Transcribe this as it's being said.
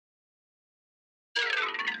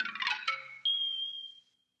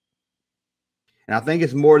And I think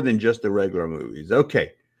it's more than just the regular movies.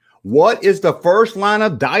 Okay. What is the first line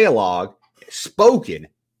of dialogue spoken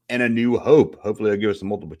in A New Hope? Hopefully they'll give us some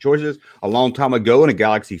multiple choices. A long time ago in a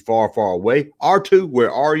galaxy far, far away. R2,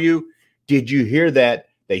 where are you? Did you hear that?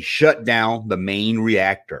 They shut down the main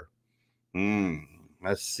reactor.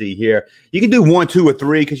 Let's see here. You can do 1, 2, or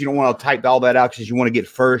 3 because you don't want to type all that out because you want to get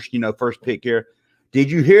first, first pick here. Did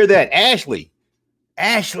you hear that? Ashley.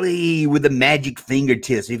 Ashley with the magic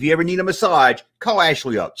fingertips. If you ever need a massage, call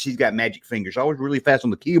Ashley up. She's got magic fingers. Always really fast on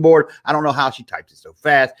the keyboard. I don't know how she types it so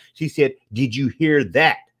fast. She said, did you hear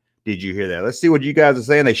that? Did you hear that? Let's see what you guys are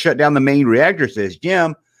saying. They shut down the main reactor, says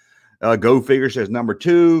Jim. Go figure says number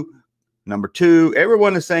 2. Number 2.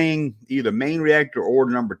 Everyone is saying either main reactor or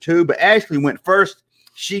number 2, but Ashley went first.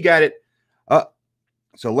 She got it.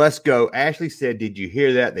 So let's go. Ashley said, did you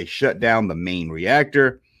hear that? They shut down the main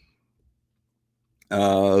reactor.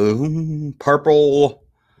 Purple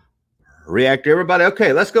reactor. Everybody.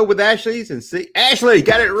 Okay, let's go with Ashley's and see. Ashley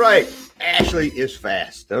got it right. Ashley is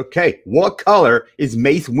fast. Okay. What color is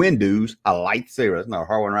Mace Windu's a lightsaber? That's not a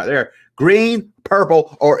hard one right there. Green,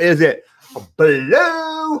 purple, or is it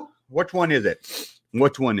blue? Which one is it?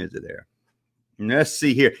 Which one is it there? Let's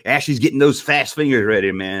see here. Ashley's getting those fast fingers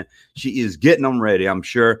ready, man. She is getting them ready, I'm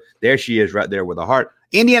sure. There she is right there with a heart.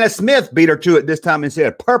 Indiana Smith beat her to it this time and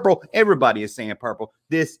said purple. Everybody is saying purple.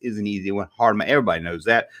 This is an easy one. Hardman, everybody knows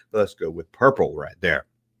that. Let's go with purple right there.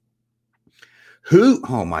 Who?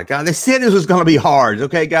 Oh, my God. They said this was going to be hard.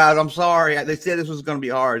 Okay, guys, I'm sorry. They said this was going to be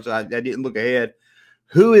hard, so I didn't look ahead.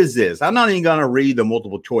 Who is this? I'm not even going to read the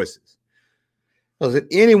multiple choices. Because if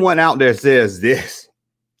anyone out there says this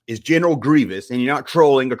is General Grievous and you're not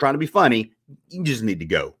trolling or trying to be funny, you just need to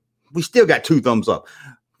go. We still got 2 thumbs up.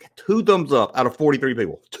 2 thumbs up out of 43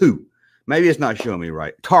 people. 2. Maybe it's not showing me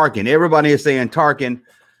right. Tarkin. Everybody is saying Tarkin.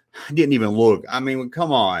 I didn't even look. I mean,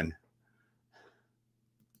 come on.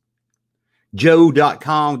 Joe.co.uk.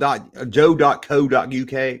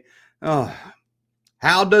 Oh.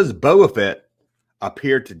 How does Boba Fett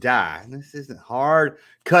appear to die? This isn't hard.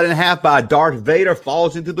 Cut in half by Darth Vader.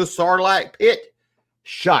 Falls into the Sarlacc pit.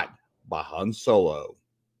 Shot by Han Solo.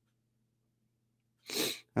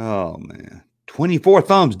 Oh, man. 24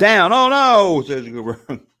 thumbs down. Oh, no, says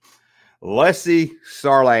Leslie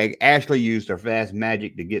Sarlacc. Ashley used her fast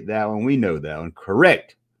magic to get that one. We know that one.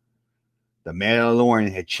 Correct. The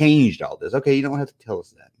Mandalorian had changed all this. Okay, you don't have to tell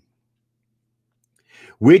us that.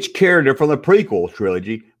 Which character from the prequel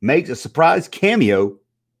trilogy makes a surprise cameo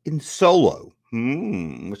in Solo?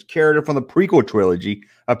 Which character from the prequel trilogy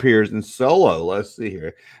appears in Solo? Let's see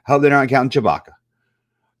here. Hope they're not counting Chewbacca.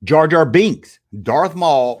 Jar Jar Binks, Darth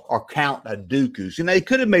Maul, or Count Dooku. And they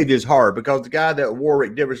could have made this hard because the guy that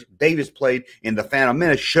Warwick Davis played in The Phantom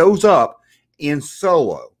Menace shows up in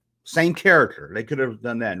Solo. Same character. They could have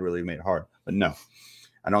done that and really made it hard. But no,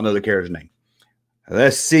 I don't know the character's name.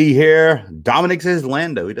 Let's see here. Dominic says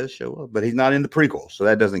Lando. He does show up, but he's not in the prequel, so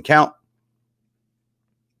that doesn't count.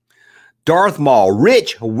 Darth Maul,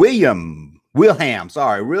 Wilhelm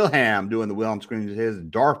doing the Wilhelm screen. It says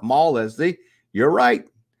Darth Maul. Let's see. You're right.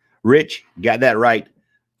 Rich, got that right.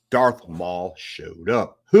 Darth Maul showed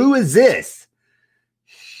up. Who is this?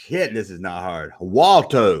 Shit, this is not hard.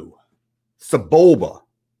 Walto, Sebulba,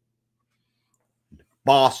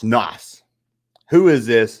 Boss Noss. Who is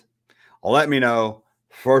this? Let me know.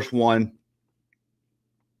 First one.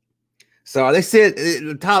 So they said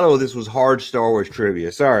the title of this was Hard Star Wars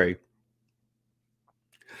Trivia. Sorry.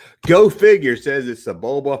 Go figure says it's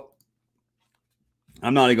Sebulba.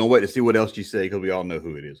 I'm not even going to wait to see what else you say because we all know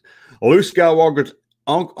who it is. Luke Skywalker's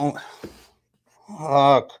uncle.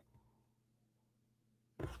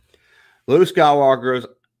 Luke Skywalker's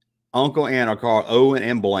uncle and are called Owen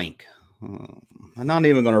and Blank. I'm not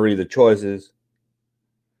even going to read the choices.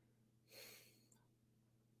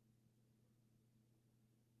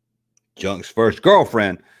 Junk's first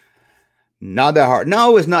girlfriend. Not that hard.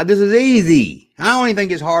 No, it's not. This is easy. I don't even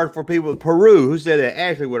think it's hard for people. Peru, who said that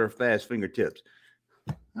Ashley with her fast fingertips.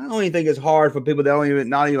 I don't even think it's hard for people that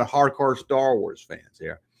not even hardcore Star Wars fans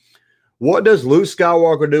here. What does Luke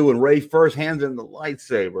Skywalker do when Rey first hands him the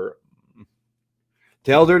lightsaber?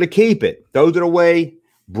 Tells her to keep it. Throws it away.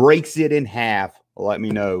 Breaks it in half. Let me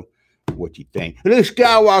know what you think. Luke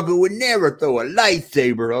Skywalker would never throw a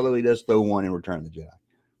lightsaber, although he does throw one in Return of the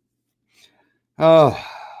Jedi.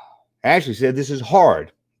 Ashley said this is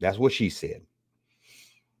hard. That's what she said.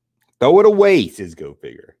 Throw it away, says Go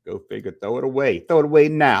Figure. Go Figure, throw it away. Throw it away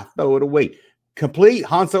now. Throw it away. Complete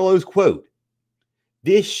Han Solo's quote.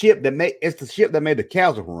 This ship it's the ship that made the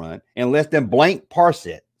Council run in less than blank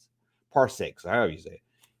parsecs, however you say it.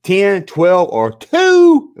 10, 12, or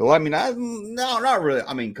 2. Well, I mean, no, not really.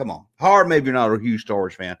 I mean, come on. Hard, maybe you're not a huge Star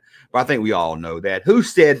Wars fan, but I think we all know that. Who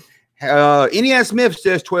said, Indiana Smith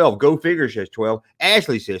says 12. Go Figure says 12.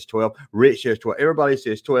 Ashley says 12. Rich says 12. Everybody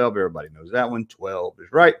says 12. Everybody knows that one. 12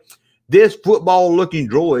 is right. This football-looking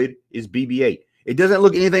droid is BB-8. It doesn't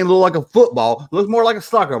look anything like a football. It looks more like a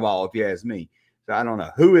soccer ball, if you ask me. So I don't know.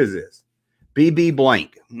 Who is this? BB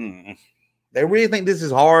blank. They really think this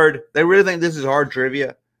is hard. They really think this is hard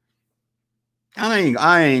trivia. I ain't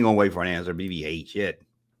gonna wait for an answer. BB-8 yet.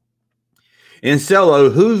 In Cello,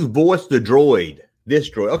 who's voiced the droid? This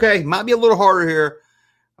droid. Okay, might be a little harder here.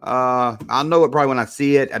 I'll know it probably when I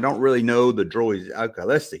see it. I don't really know the droids. Okay,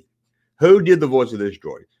 let's see. Who did the voice of this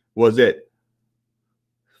droid? Was it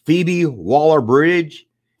Phoebe Waller-Bridge,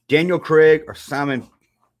 Daniel Craig, or Simon?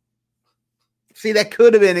 See, that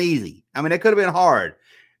could have been easy. I mean, that could have been hard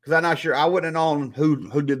because I'm not sure. I wouldn't have known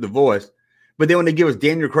who did the voice. But then when they give us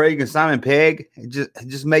Daniel Craig and Simon Pegg, it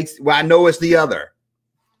just makes, well, I know it's the other.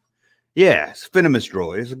 Yeah, it's Venomous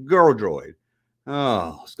droid. It's a girl droid.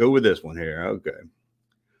 Oh, let's go with this one here. Okay.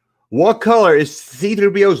 What color is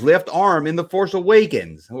C-3PO's left arm in The Force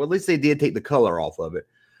Awakens? Well, at least they did take the color off of it.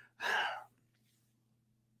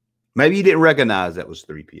 Maybe you didn't recognize that was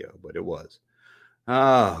 3PO, but it was.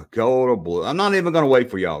 Oh, gold or blue. I'm not even going to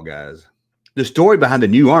wait for y'all, guys. The story behind the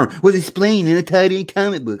new arm was explained in a tiny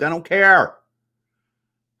comic book. I don't care.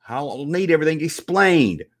 I'll need everything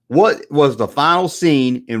explained. What was the final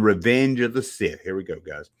scene in Revenge of the Sith? Here we go,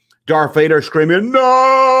 guys. Darth Vader screaming, no!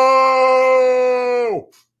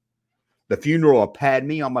 The funeral of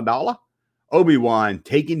Padme Amidala. Obi-Wan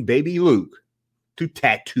taking baby Luke to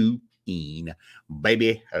Tatooine.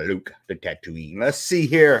 Baby Luke to Tatooine. Let's see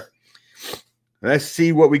here. Let's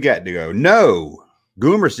see what we got to go. No.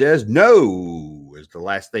 Goomer says no is the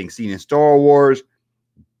last thing seen in Star Wars.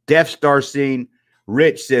 Death Star scene.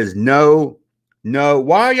 Rich says no. No.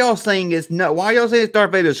 Why are y'all saying it's no? Why are y'all saying it's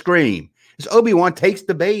Darth Vader's scream? It's Obi-Wan takes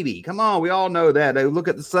the baby. Come on, we all know that. They look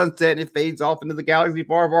at the sunset and it fades off into the galaxy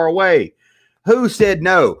far, far away. Who said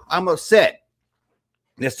no? I'm upset.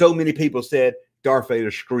 There's so many people said Darth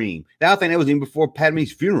Vader's scream. Now I think that was even before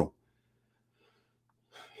Padme's funeral.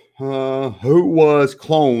 Who was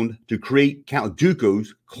cloned to create Count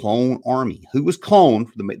Dooku's clone army? Who was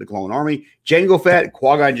cloned to make the clone army? Jango Fett,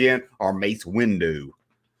 Qui-Gon Jinn, or Mace Windu?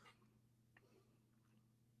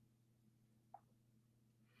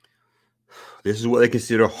 This is what they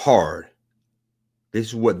consider hard. This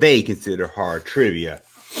is what they consider hard trivia.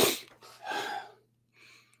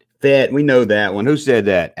 Fett, we know that one. Who said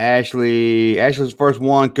that? Ashley. Ashley's first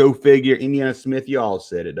one. Go figure. Indiana Smith. Y'all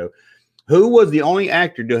said it, though. Who was the only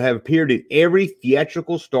actor to have appeared in every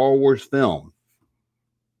theatrical Star Wars film?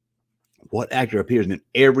 What actor appears in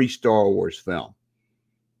every Star Wars film?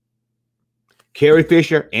 Carrie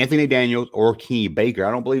Fisher, Anthony Daniels, or Kenny Baker?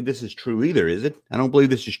 I don't believe this is true either, is it? I don't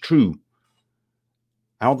believe this is true.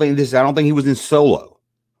 I don't think he was in Solo.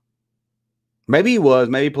 Maybe he was.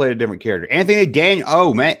 Maybe he played a different character. Anthony Daniels.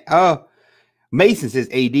 Oh, man. Mason says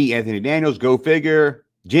AD, Anthony Daniels. Go figure.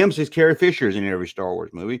 Jim says Carrie Fisher is in every Star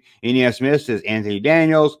Wars movie. Indiana Smith says Anthony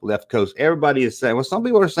Daniels. Left Coast. Everybody is saying, well, some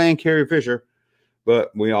people are saying Carrie Fisher,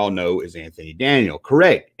 but we all know is Anthony Daniels.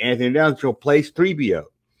 Correct. Anthony Daniels plays 3PO.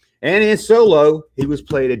 And in Solo, he was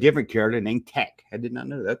played a different character named Tech. I did not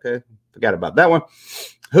know that. Okay. Forgot about that one.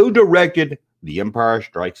 Who directed The Empire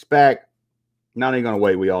Strikes Back? Not even going to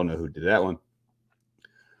wait. We all know who did that one.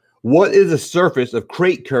 What is the surface of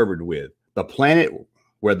Crate covered with? The planet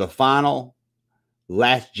where the final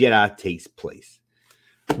Last Jedi takes place.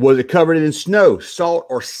 Was it covered in snow, salt,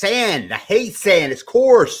 or sand? I hate sand. It's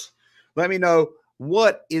coarse. Let me know,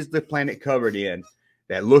 what is the planet covered in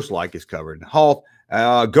that looks like it's covered in Hoth?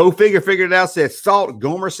 Go figure, figured it out, says salt.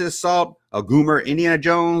 Gomer says salt. Goomer, Indiana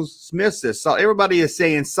Jones, Smith says salt. Everybody is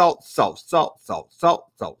saying salt, salt, salt, salt, salt,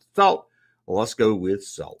 salt, salt. Well, let's go with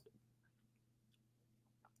salt.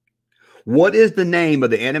 What is the name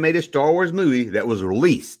of the animated Star Wars movie that was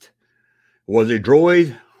released? Was it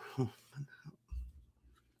Droid?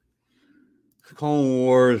 Clone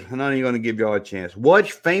Wars. I'm not even going to give y'all a chance. What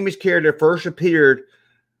famous character first appeared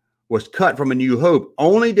was cut from A New Hope,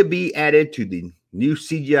 only to be added to the new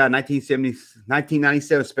CGI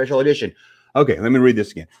 1997 special edition? Okay, let me read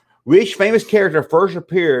this again. Which famous character first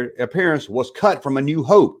appearance was cut from A New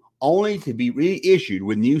Hope, only to be reissued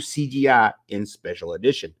with new CGI in special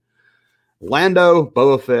edition? Lando,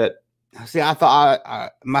 Boba Fett. See, I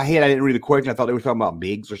thought in my head I didn't read the question. I thought they were talking about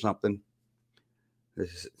Biggs or something.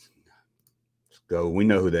 Let's go. We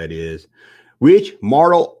know who that is. Which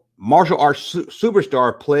martial arts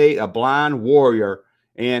superstar played a blind warrior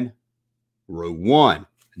in Rogue One?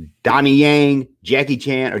 Donnie Yang, Jackie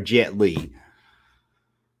Chan, or Jet Li?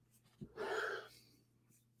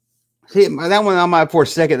 See, that one I might for a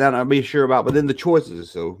second that I'll be sure about, but then the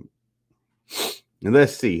choices. So, and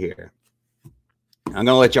let's see here. I'm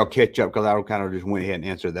gonna let y'all catch up because I kind of just went ahead and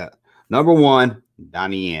answered that. Number one,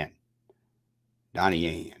 Donnie Yen. Donnie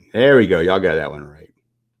Yen. There we go. Y'all got that one right.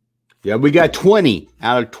 Yeah, we got 20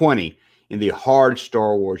 out of 20 in the hard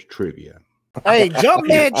Star Wars trivia. Hey,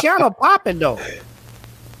 Junkman channel popping though.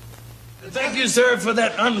 Thank you, sir, for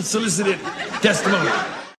that unsolicited testimony.